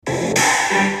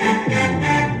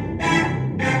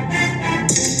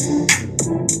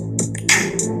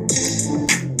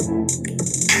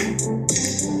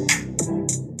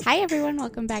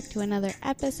welcome back to another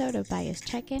episode of Bias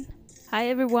Check-In. Hi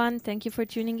everyone, thank you for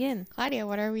tuning in. Claudia,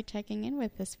 what are we checking in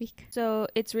with this week? So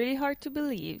it's really hard to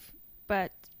believe,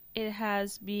 but it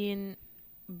has been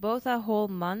both a whole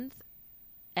month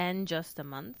and just a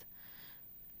month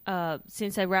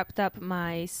since I wrapped up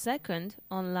my second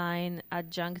online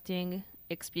adjuncting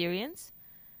experience.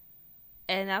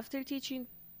 And after teaching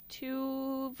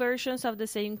 2 versions of the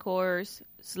same course,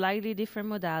 slightly different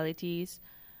modalities,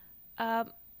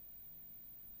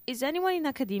 is anyone in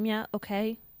academia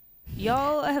okay?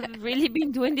 Y'all have really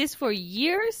been doing this for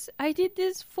years? I did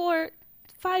this for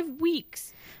 5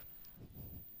 weeks.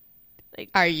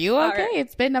 Are you okay?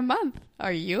 It's been a month.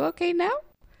 Are you okay now?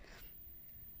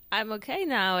 I'm okay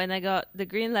now, and I got the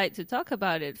green light to talk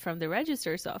about it from the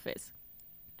registrar's office.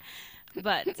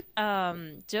 But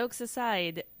jokes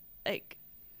aside,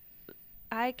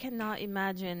 I cannot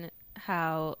imagine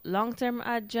how long-term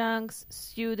adjuncts,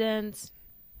 students,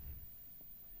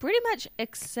 pretty much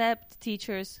except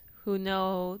teachers who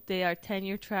know they are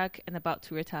tenure track and about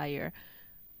to retire.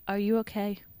 Are you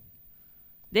okay?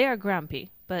 They are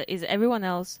grumpy, but is everyone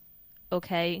else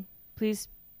okay? Please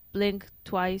blink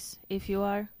twice if you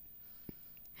are.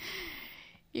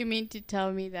 You mean to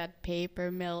tell me that paper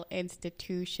mill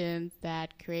institutions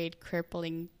that create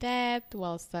crippling debt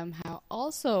while somehow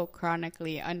also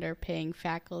chronically underpaying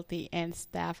faculty and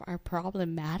staff are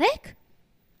problematic?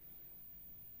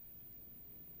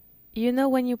 You know,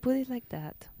 when you put it like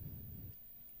that,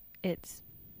 it's...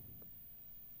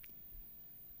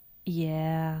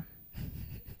 yeah.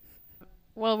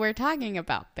 Well, we're talking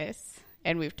about this,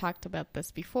 and we've talked about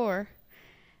this before.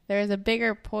 There is a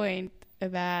bigger point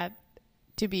that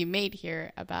to be made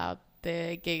here about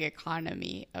the gig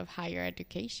economy of higher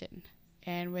education.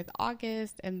 And with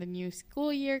August and the new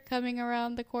school year coming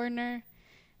around the corner,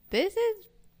 this is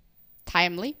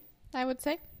timely, I would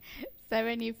say.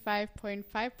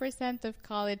 75.5% of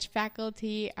college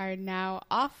faculty are now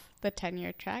off the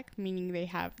tenure track, meaning they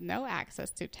have no access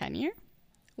to tenure.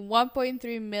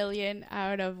 1.3 million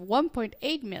out of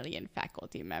 1.8 million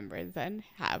faculty members then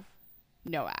have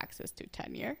no access to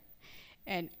tenure.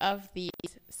 And of these,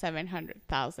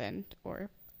 700,000, or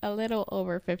a little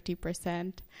over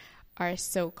 50%, are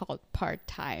so-called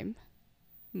part-time,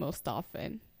 most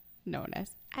often known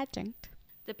as adjunct.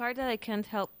 The part that I can't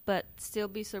help but still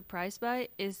be surprised by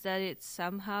is that it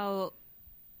somehow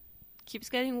keeps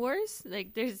getting worse.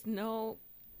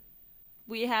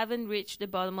 We haven't reached the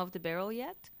bottom of the barrel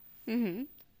yet. Mm-hmm.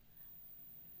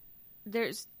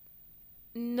 There's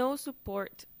no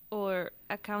support or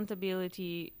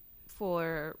accountability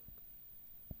for,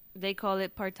 they call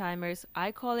it part-timers.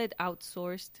 I call it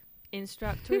outsourced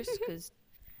instructors because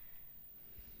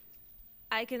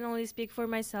I can only speak for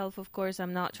myself. Of course,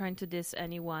 I'm not trying to diss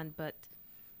anyone, but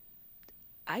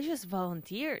I just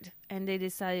volunteered and they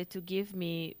decided to give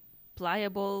me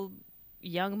pliable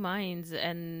young minds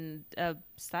and a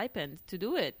stipend to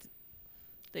do it.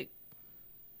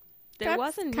 There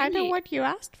wasn't kind really... of what you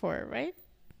asked for, right?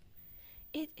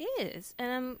 It is,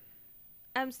 and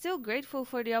I'm still grateful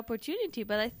for the opportunity,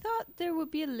 but I thought there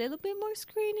would be a little bit more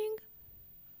screening.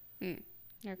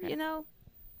 Okay. You know?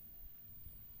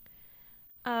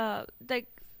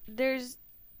 There's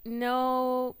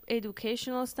no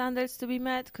educational standards to be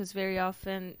met, because very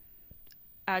often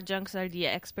adjuncts are the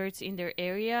experts in their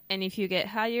area, and if you get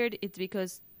hired, it's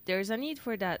because there's a need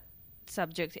for that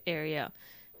subject area.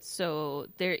 So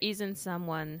there isn't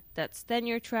someone that's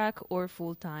tenure track or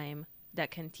full-time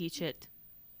that can teach it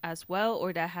as well,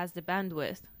 or that has the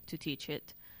bandwidth to teach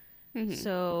it. Mm-hmm.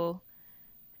 So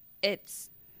it's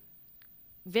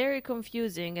very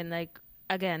confusing, and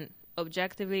again,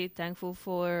 objectively thankful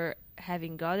for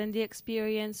having gotten the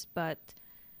experience, but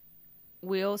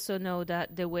we also know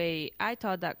that the way I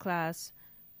taught that class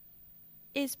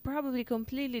is probably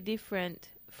completely different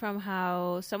from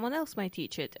how someone else might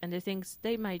teach it and the things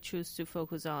they might choose to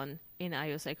focus on in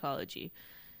IO psychology.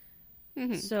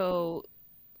 Mm-hmm. So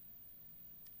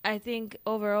I think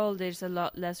overall there's a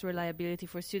lot less reliability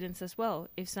for students as well.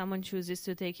 If someone chooses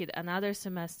to take it another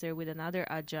semester with another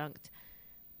adjunct,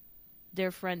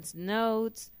 their friends'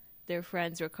 notes, their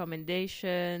friends'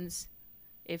 recommendations,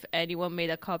 if anyone made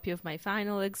a copy of my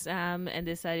final exam and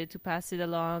decided to pass it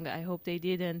along, I hope they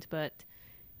didn't, but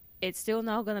it's still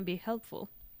not going to be helpful.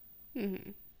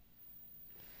 Mm-hmm.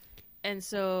 And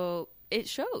so it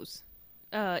shows.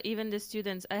 Even the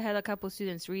students, I had a couple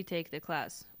students retake the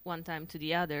class one time to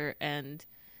the other, and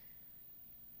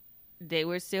they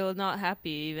were still not happy,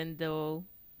 even though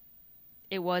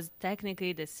it was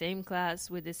technically the same class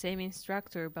with the same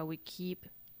instructor, but we keep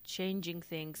changing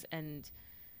things and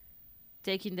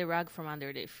taking the rug from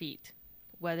under their feet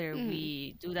whether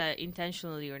we do that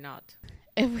intentionally or not.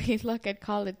 If we look at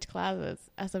college classes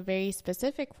as a very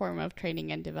specific form of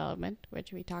training and development,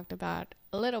 which we talked about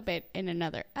a little bit in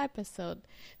another episode,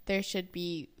 there should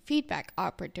be feedback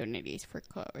opportunities for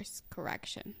course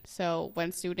correction. So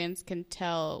when students can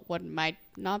tell what might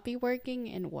not be working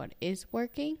and what is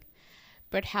working,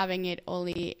 but having it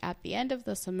only at the end of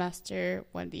the semester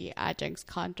when the adjunct's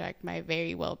contract might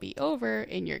very well be over,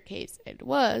 in your case it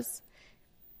was,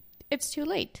 it's too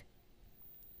late.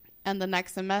 And the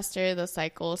next semester, the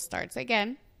cycle starts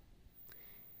again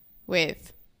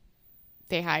with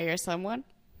they hire someone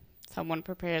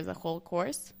prepares a whole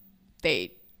course.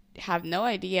 They have no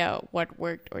idea what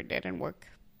worked or didn't work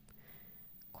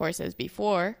courses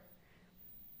before.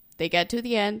 They get to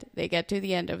the end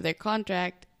of their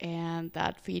contract, and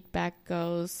that feedback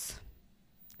goes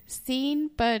seen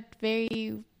but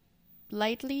very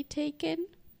lightly taken,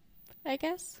 I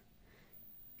guess.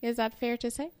 Is that fair to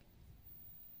say?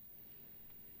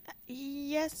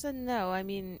 Yes and no. I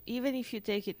mean, even if you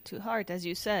take it to heart, as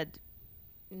you said,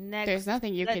 there's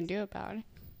nothing you can do about it.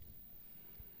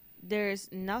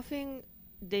 There's nothing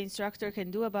the instructor can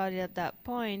do about it at that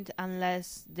point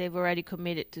unless they've already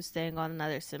committed to staying on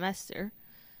another semester.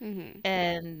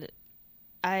 And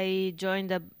I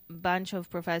joined a bunch of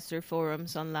professor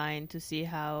forums online to see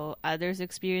how others'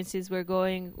 experiences were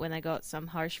going when I got some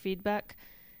harsh feedback.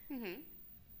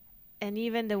 And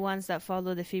even the ones that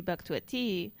follow the feedback to a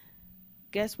T,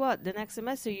 guess what? The next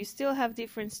semester you still have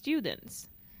different students.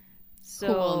 So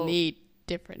who will need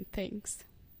different things.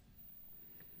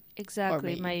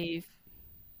 Exactly.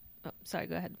 Sorry,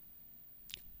 go ahead.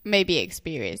 Maybe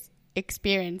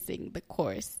experiencing the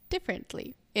course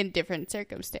differently in different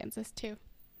circumstances too.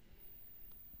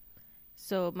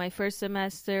 So my first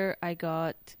semester, I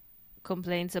got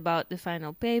complaints about the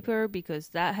final paper because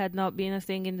that had not been a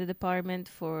thing in the department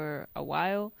for a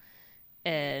while.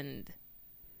 And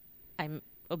I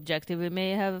objectively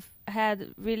may have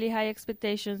had really high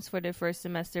expectations for the first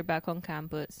semester back on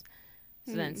campus.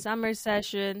 So then summer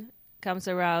session comes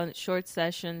around, short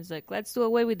sessions, like, let's do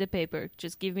away with the paper.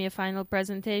 Just give me a final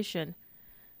presentation.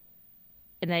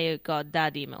 And I got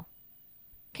that email.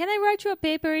 Can I write you a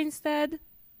paper instead?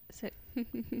 So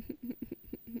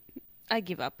I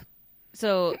give up.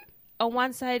 So on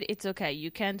one side, it's okay.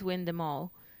 You can't win them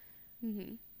all.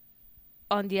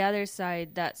 On the other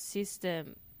side, that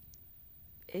system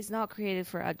is not created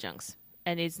for adjuncts,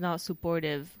 and it's not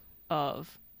supportive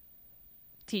of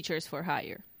teachers for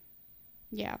hire.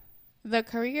 Yeah. The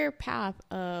career path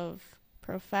of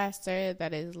professor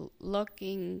that is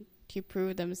looking to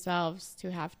prove themselves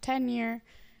to have tenure,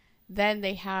 then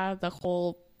they have the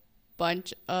whole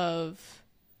bunch of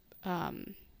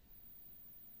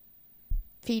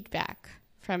feedback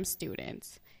from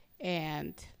students,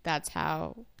 and that's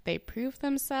how they prove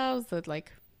themselves, that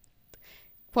like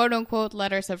quote unquote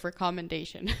letters of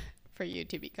recommendation for you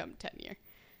to become tenure.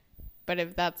 But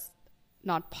if that's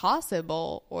not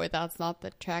possible, or that's not the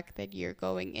track that you're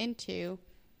going into,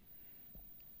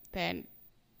 then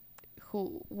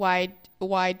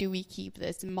why do we keep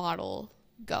this model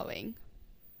going?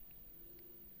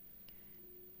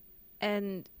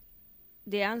 And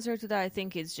the answer to that, I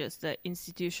think, is just that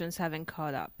institutions haven't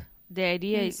caught up. The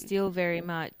idea is still very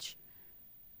much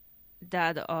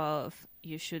that of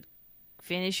you should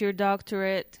finish your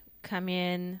doctorate, come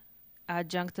in,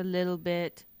 adjunct a little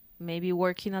bit, maybe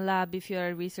work in a lab if you're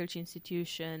a research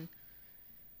institution,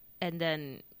 and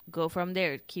then go from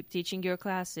there. Keep teaching your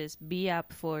classes, be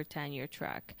up for tenure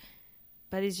track.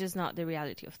 But it's just not the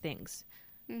reality of things.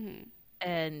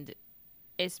 And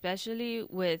especially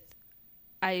with,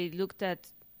 I looked at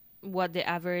what the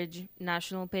average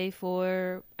national pay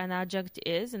for an adjunct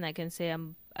is, and I can say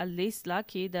I'm at least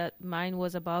lucky that mine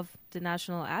was above the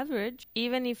national average.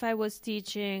 Even if I was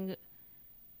teaching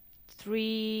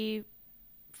 3-4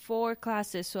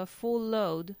 classes, so a full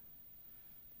load,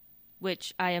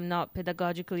 which I am not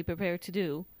pedagogically prepared to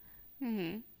do,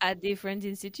 at different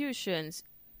institutions,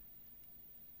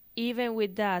 even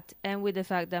with that and with the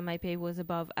fact that my pay was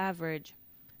above average,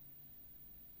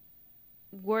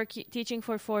 teaching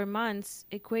for 4 months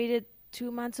equated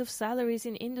 2 months of salaries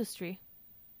in industry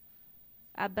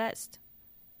at best.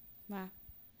 Wow.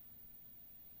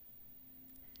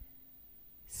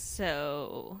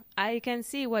 So I can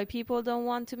see why people don't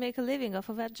want to make a living off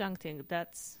of adjuncting.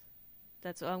 That's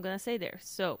what I'm gonna say there.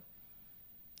 So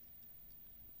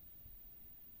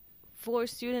for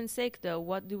students' sake, though,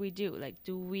 what do we do? Like,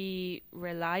 do we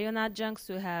rely on adjuncts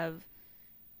to have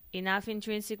enough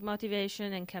intrinsic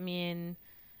motivation and come in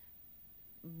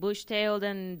bush-tailed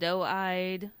and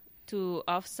doe-eyed to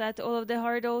offset all of the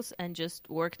hurdles and just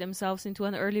work themselves into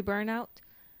an early burnout?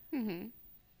 Mm-hmm.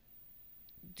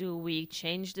 Do we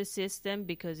change the system?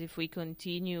 Because if we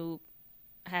continue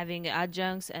having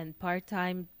adjuncts and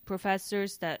part-time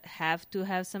professors that have to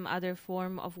have some other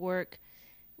form of work,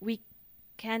 we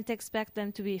can't expect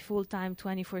them to be full-time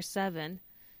 24/7,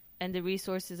 and the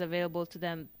resources available to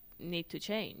them need to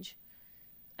change.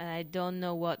 And I don't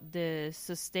know what the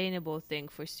sustainable thing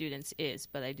for students is,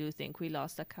 but I do think we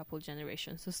lost a couple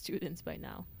generations of students by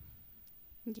now.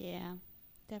 Yeah,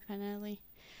 definitely.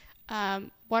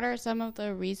 What are some of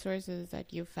the resources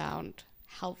that you found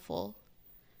helpful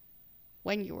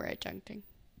when you were adjuncting?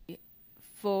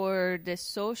 For the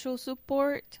social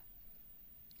support,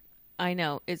 I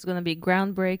know it's going to be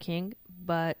groundbreaking,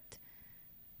 but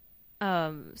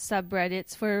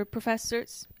subreddits for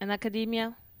professors and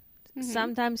academia,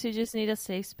 sometimes you just need a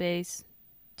safe space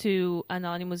to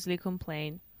anonymously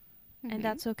complain, and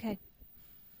that's okay.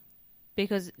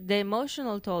 Because the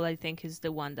emotional toll, I think, is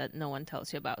the one that no one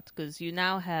tells you about. Because you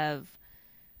now have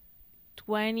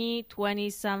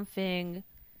 20-something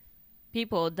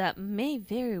people that may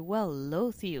very well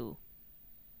loathe you.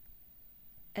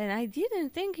 And I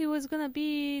didn't think it was going to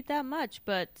be that much,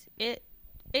 but it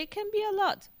can be a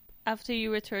lot after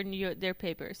you return their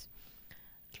papers.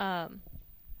 I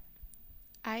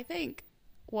think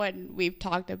when we've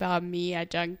talked about me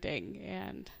adjuncting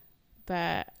and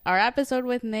our episode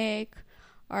with Nick,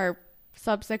 our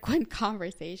subsequent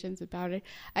conversations about it,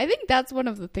 I think that's one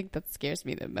of the things that scares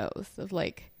me the most. Of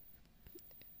like,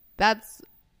 that's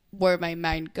where my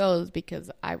mind goes, because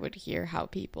I would hear how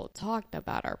people talked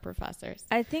about our professors.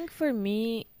 I think for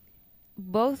me,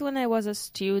 both when I was a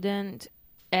student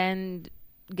and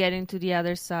getting to the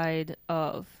other side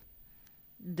of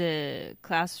the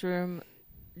classroom,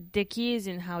 the key is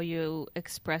in how you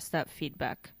express that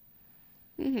feedback.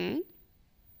 Mm-hmm.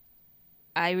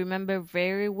 I remember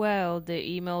very well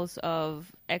the emails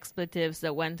of expletives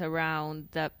that went around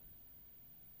that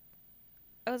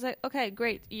I was like, okay,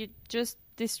 great. You just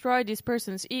destroyed this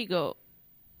person's ego.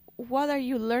 What are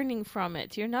you learning from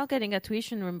it? You're not getting a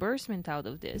tuition reimbursement out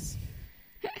of this.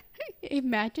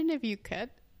 Imagine if you could.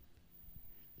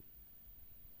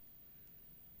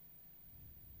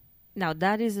 Now,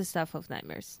 that is the stuff of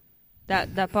nightmares.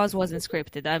 That pause wasn't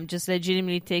scripted. I'm just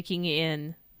legitimately taking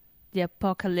in the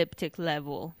apocalyptic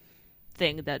level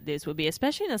thing that this would be,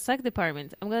 especially in a psych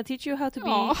department. I'm going to teach you how to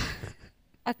be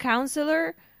a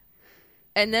counselor,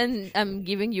 and then I'm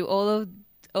giving you all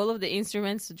of the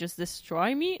instruments to just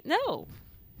destroy me? No.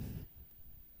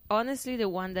 Honestly, the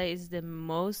one that is the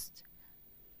most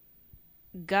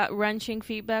gut-wrenching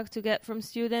feedback to get from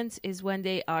students is when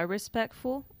they are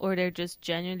respectful or they're just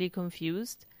genuinely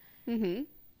confused. Mm-hmm.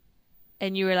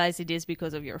 And you realize it is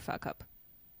because of your fuck-up.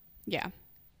 Yeah.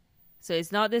 So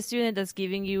it's not the student that's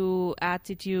giving you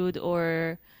attitude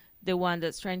or the one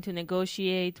that's trying to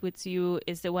negotiate with you.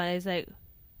 It's the one that's like,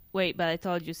 wait, but I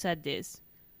thought you said this.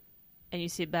 And you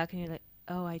sit back and you're like,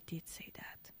 oh, I did say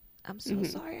that. I'm so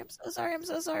sorry. I'm so sorry. I'm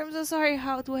so sorry. I'm so sorry.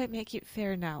 How do I make it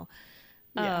fair now?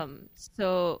 Yeah.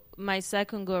 So my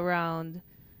second go around,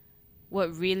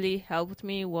 what really helped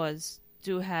me was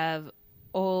to have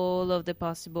all of the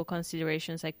possible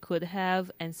considerations I could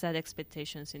have and set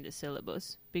expectations in the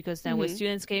syllabus. Because then when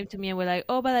students came to me and were like,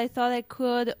 oh, but I thought I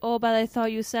could. Oh, but I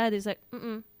thought you said. It's like,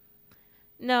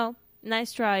 no,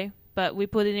 nice try. But we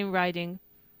put it in writing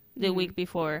the week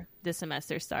before the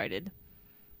semester started.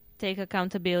 Take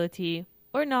accountability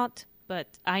or not, but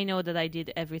I know that I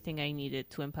did everything I needed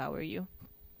to empower you.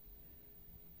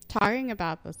 Talking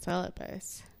about the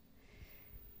syllabus,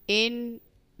 in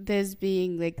this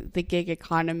being like the gig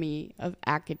economy of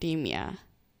academia,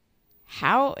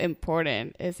 how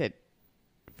important is it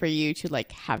for you to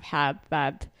like have had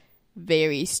that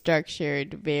very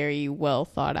structured, very well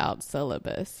thought out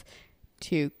syllabus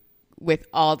with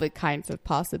all the kinds of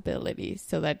possibilities,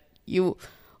 so that you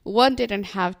didn't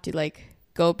have to like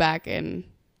go back and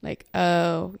like,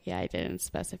 oh yeah, I didn't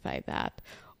specify that,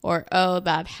 or oh,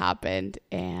 that happened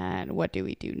and what do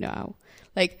we do now,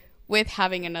 like with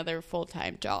having another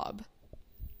full-time job?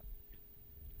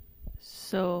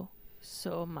 So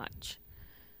much.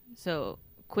 So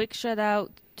quick shout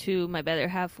out to my better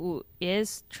half, who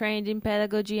is trained in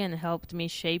pedagogy and helped me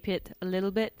shape it a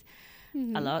little bit,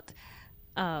 a lot.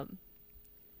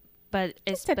 But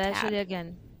just especially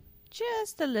again,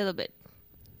 just a little bit.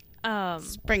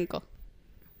 Sprinkle.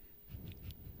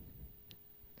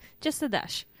 Just a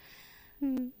dash.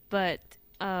 But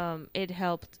it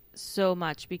helped so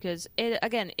much because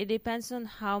it depends on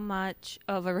how much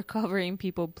of a recovering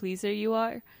people pleaser you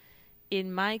are.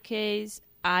 In my case,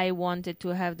 I wanted to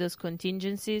have those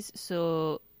contingencies,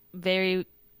 I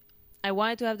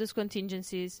wanted to have those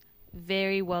contingencies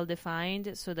very well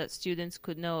defined so that students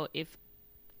could know if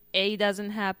A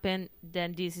doesn't happen,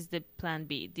 then this is the plan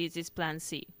B, this is plan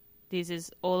C. This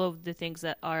is all of the things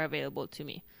that are available to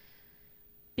me.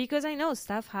 Because I know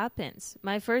stuff happens.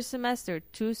 My first semester,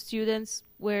 2 students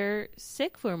were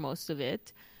sick for most of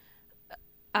it.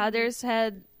 Others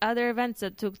had other events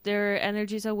that took their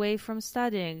energies away from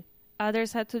studying.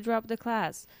 Others had to drop the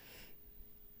class.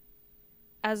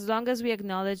 As long as we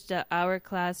acknowledge that our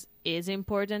class is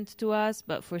important to us,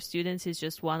 but for students it's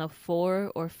just one of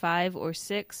 4 or 5 or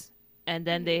 6, and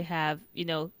then they have,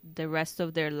 the rest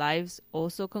of their lives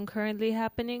also concurrently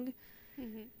happening,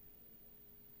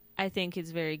 I think it's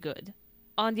very good.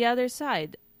 On the other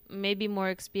side, maybe more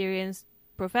experienced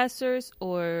professors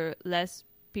or less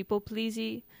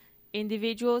people-pleasy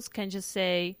individuals can just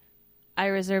say, I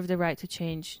reserve the right to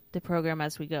change the program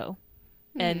as we go.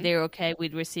 And they're okay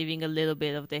with receiving a little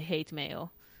bit of the hate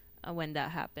mail when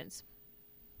that happens.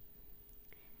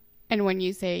 And when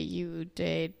you say you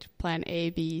did plan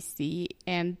A, B, C,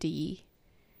 and D,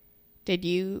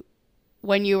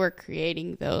 when you were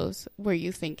creating those, were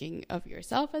you thinking of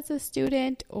yourself as a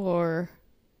student or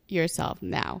yourself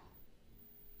now?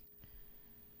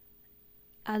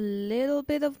 A little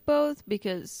bit of both,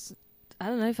 because I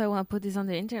don't know if I want to put this on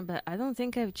the internet, but I don't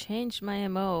think I've changed my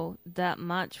MO that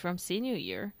much from senior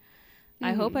year.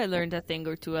 I hope I learned a thing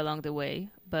or two along the way,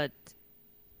 but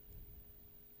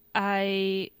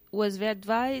I was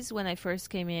advised when I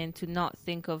first came in to not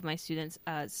think of my students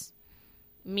as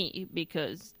me,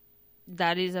 because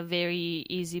that is a very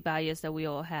easy bias that we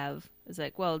all have. It's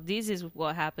like, well, this is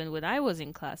what happened when I was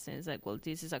in class. And it's like, well,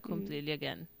 this is a completely,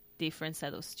 again, different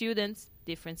set of students,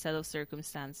 different set of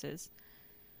circumstances.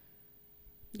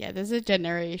 Yeah, this is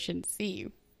Generation C.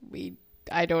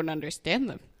 I don't understand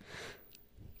them.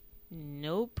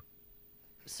 Nope.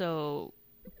 So,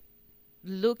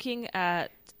 looking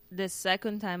at the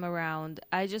second time around,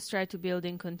 I just try to build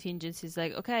in contingencies.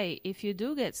 Like, okay, if you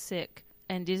do get sick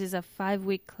and this is a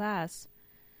 5-week class,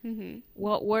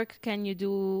 what work can you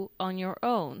do on your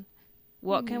own?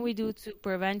 What can we do to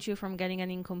prevent you from getting an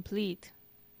incomplete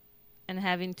and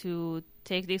having to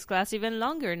take this class even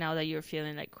longer now that you're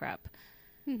feeling like crap?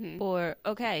 Or,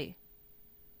 okay,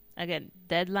 again,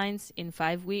 deadlines in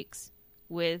 5 weeks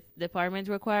with department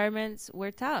requirements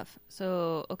were tough.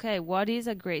 So, okay, what is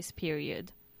a grace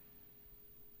period?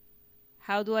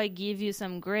 How do I give you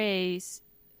some grace,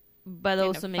 but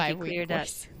also make it clear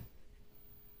that...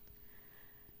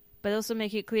 But also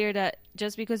make it clear that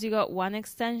just because you got one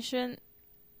extension,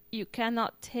 you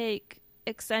cannot take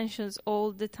extensions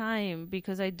all the time,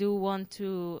 because I do want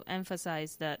to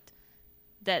emphasize that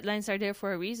deadlines are there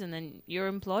for a reason, and your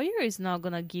employer is not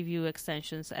going to give you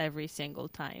extensions every single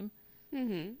time.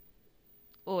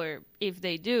 Or if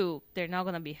they do, they're not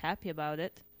going to be happy about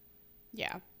it.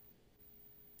 Yeah.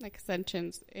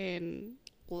 Extensions in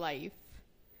life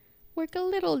work a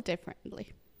little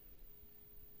differently.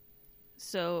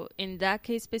 So in that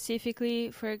case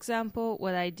specifically, for example,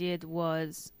 what I did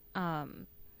was,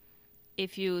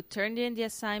 if you turned in the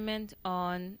assignment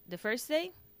on the first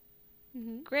day,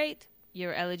 great,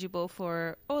 you're eligible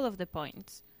for all of the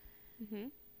points.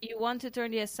 You want to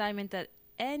turn the assignment at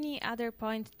any other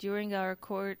point during our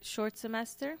short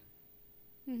semester?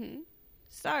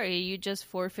 Sorry, you just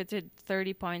forfeited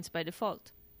 30 points by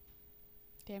default.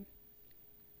 Damn.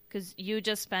 Because you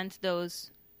just spent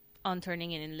those on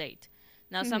turning in late.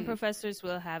 Now, some professors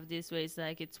will have these ways,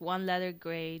 like it's 1 letter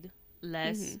grade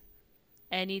less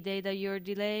any day that you're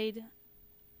delayed.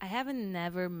 I haven't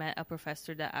never met a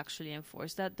professor that actually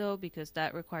enforced that, though, because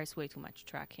that requires way too much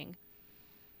tracking.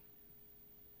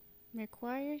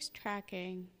 Requires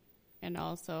tracking. And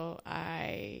also,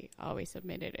 I always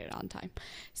submitted it on time.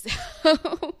 So,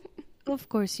 of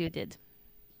course you did.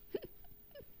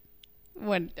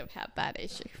 Wouldn't have had that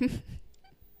issue.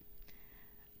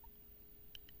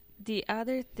 The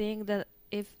other thing, that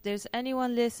if there's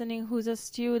anyone listening who's a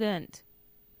student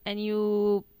and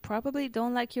you probably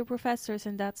don't like your professors,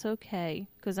 and that's okay,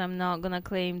 because I'm not going to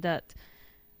claim that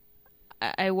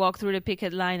I walk through the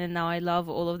picket line and now I love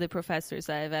all of the professors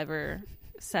I've ever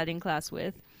sat in class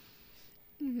with.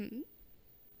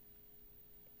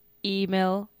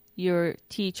 Email your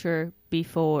teacher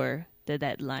before the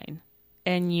deadline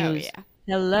and use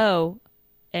hello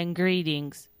and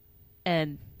greetings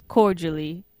and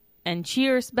cordially and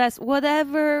cheers best,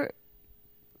 whatever.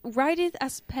 Write it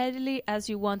as pettily as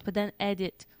you want, but then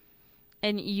edit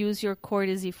and use your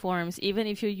courtesy forms, even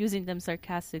if you're using them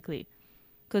sarcastically,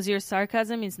 because your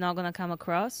sarcasm is not going to come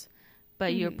across,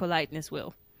 but your politeness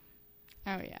will.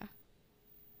 Oh, yeah.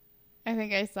 I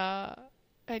think I saw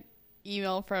an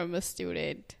email from a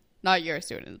student not your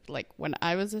student, like when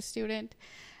I was a student.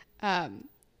 And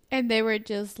they were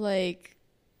just like,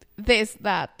 this,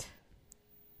 that.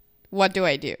 What do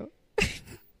I do? So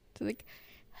like,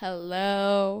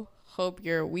 hello, hope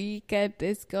your weekend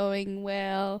is going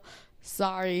well.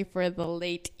 Sorry for the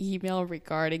late email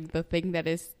regarding the thing that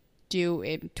is due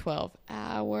in 12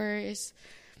 hours.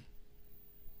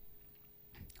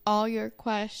 All your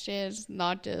questions,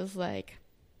 not just like,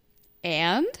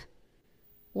 and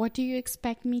what do you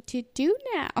expect me to do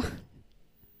now?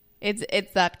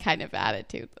 It's that kind of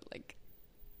attitude, like,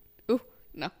 ooh,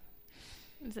 no.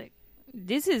 It's like,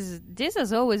 this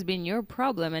has always been your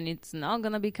problem, and it's not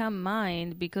gonna become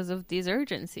mine because of this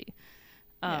urgency.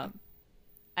 Yeah.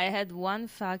 I had one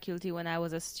faculty when I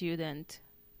was a student.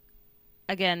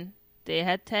 Again, they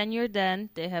had tenure then,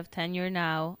 they have tenure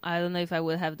now. I don't know if I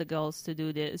will have the goals to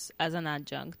do this as an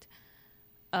adjunct,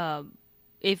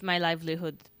 if my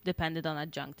livelihood depended on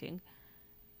adjuncting.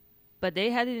 But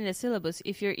they had it in the syllabus.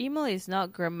 If your email is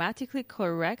not grammatically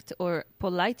correct or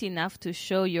polite enough to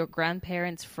show your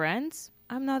grandparents' friends,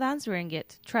 I'm not answering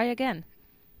it. Try again.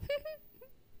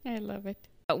 I love it.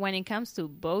 But when it comes to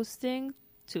boasting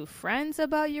to friends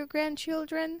about your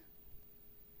grandchildren,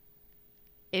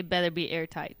 it better be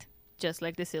airtight, just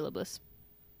like the syllabus.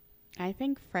 I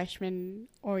think freshman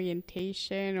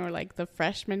orientation, or like the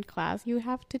freshman class you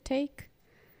have to take,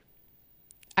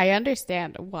 I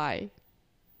understand why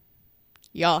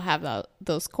y'all have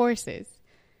those courses.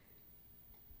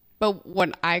 But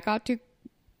when I got to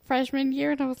freshman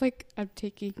year and I was like, I'm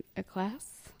taking a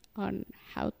class on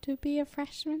how to be a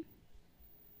freshman.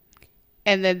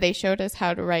 And then they showed us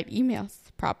how to write emails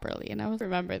properly. And I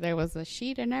remember there was a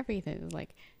sheet and everything. It was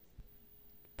like,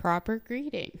 proper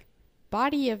greeting,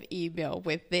 body of email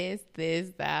with this,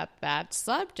 that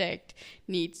subject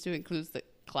needs to include the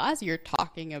class you're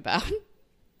talking about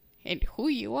and who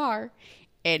you are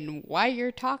and why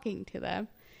you're talking to them.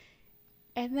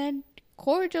 And then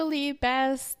cordially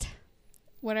best,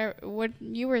 whatever, what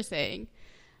you were saying.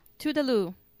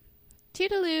 Toodaloo.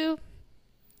 Toodaloo.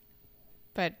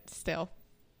 But still,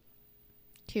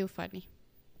 too funny.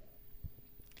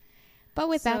 But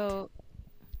with that,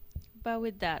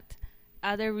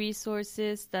 other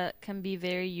resources that can be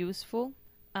very useful,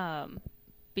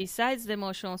 besides the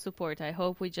emotional support, I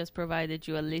hope we just provided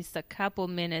you at least a couple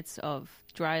minutes of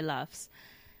dry laughs.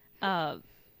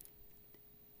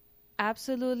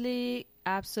 Absolutely.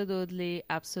 I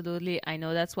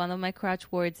know that's one of my crutch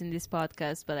words in this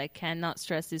podcast, but I cannot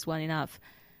stress this one enough.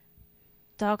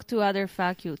 Talk to other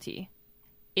faculty.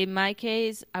 In my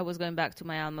case, I was going back to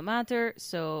my alma mater,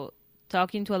 so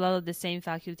talking to a lot of the same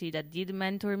faculty that did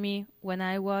mentor me when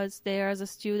I was there as a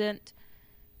student.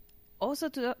 Also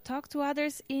to talk to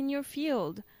others in your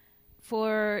field.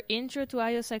 For Intro to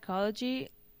IO Psychology,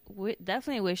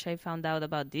 definitely wish I found out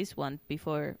about this one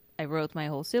before I wrote my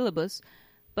whole syllabus.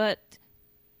 But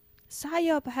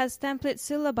PsyOp has template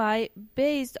syllabi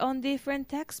based on different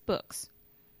textbooks.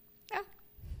 yeah.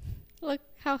 Look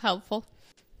how helpful.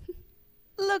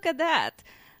 Look at that.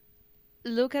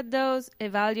 Look at those,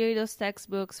 evaluate those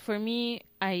textbooks. For me,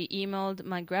 I emailed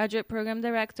my graduate program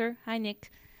director. Hi,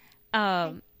 Nick.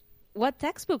 What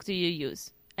textbook do you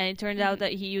use? And it turned out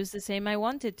that he used the same I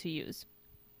wanted to use.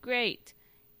 Great.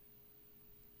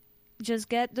 Just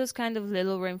get those kind of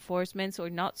little reinforcements or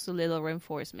not so little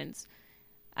reinforcements.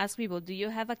 Ask people, do you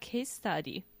have a case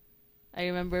study? I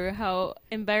remember how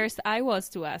embarrassed I was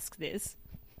to ask this.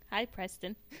 Hi,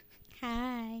 Preston.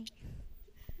 Hi.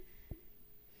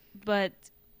 But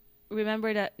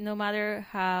remember that no matter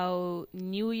how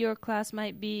new your class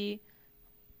might be,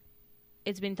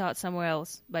 it's been taught somewhere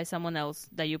else by someone else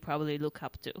that you probably look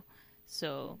up to.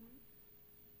 So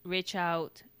reach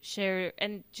out, share,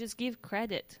 and just give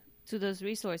credit to those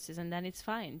resources, and then it's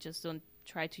fine. Just don't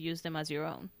try to use them as your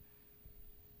own.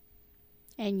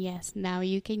 And yes, now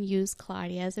you can use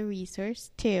Claudia as a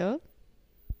resource too.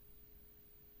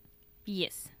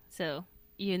 Yes. So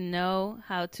you know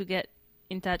how to get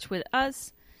in touch with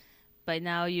us. By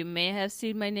now you may have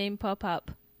seen my name pop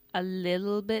up a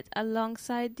little bit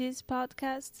alongside this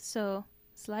podcast, so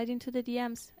slide into the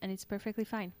DMs and it's perfectly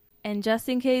fine. And just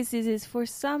in case this is for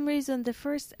some reason the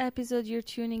first episode you're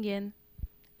tuning in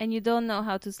and you don't know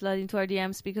how to slide into our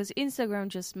DMs because Instagram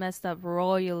just messed up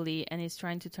royally and is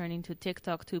trying to turn into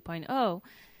TikTok 2.0,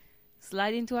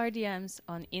 slide into our DMs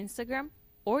on Instagram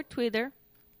or Twitter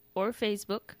or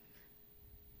Facebook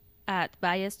at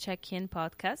Bias Check-In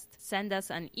Podcast. Send us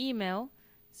an email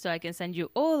so I can send you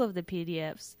all of the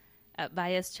PDFs at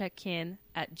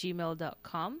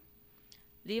biascheckin@gmail.com.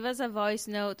 Leave us a voice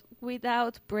note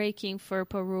without breaking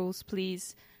FERPA rules,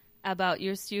 please, about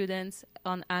your students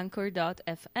on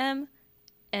anchor.fm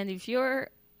And if your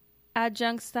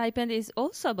adjunct stipend is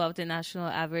also above the national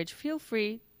average, feel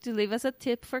free to leave us a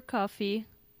tip for coffee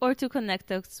or to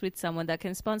connect us with someone that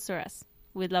can sponsor us.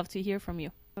 We'd love to hear from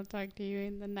you. I'll talk to you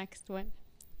in the next one.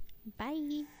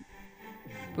 Bye.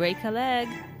 Break a leg.